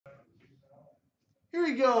Here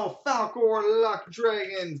we go.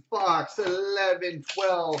 Falkorluckdragn box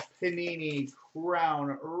 11/12 Panini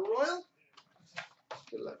Crown Royal.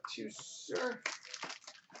 Good luck to you, sir.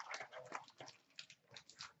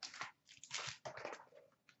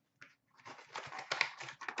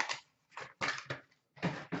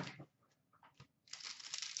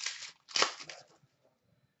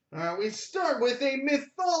 We start with a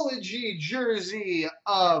mythology jersey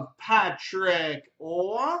of Patrick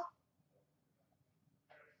Roy.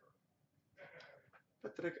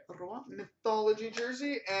 Mythology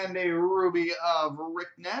jersey, and a ruby of Rick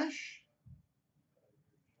Nash.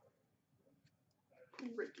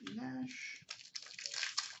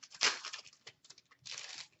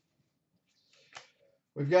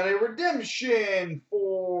 We've got a redemption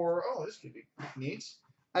for, oh, this could be neat.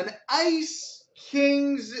 An Ice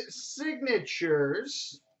Kings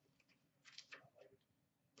Signatures.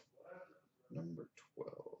 Number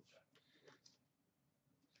 12.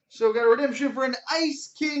 So we've got a redemption for an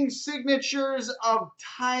Ice King Signatures of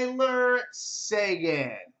Tyler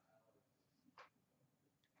Seguin.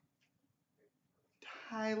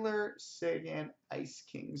 Tyler Seguin Ice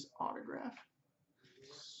Kings autograph.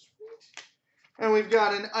 Sweet. And we've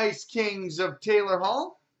got an Ice Kings of Taylor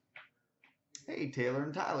Hall. Hey, Taylor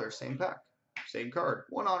and Tyler, same pack, same card.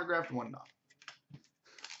 One autographed, one not.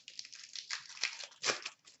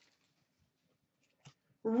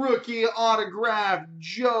 Rookie autograph,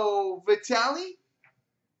 Joe Vitale.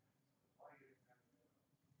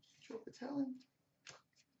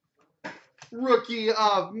 Rookie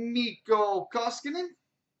of Mikko Koskinen.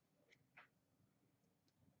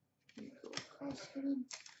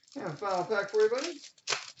 And final pack for you, buddy.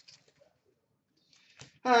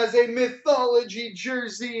 Has a mythology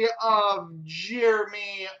jersey of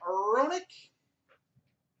Jeremy Roenick.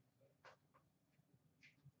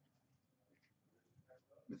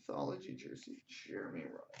 Mythology jersey, Jeremy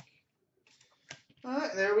Roenick. All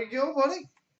right, there we go, buddy.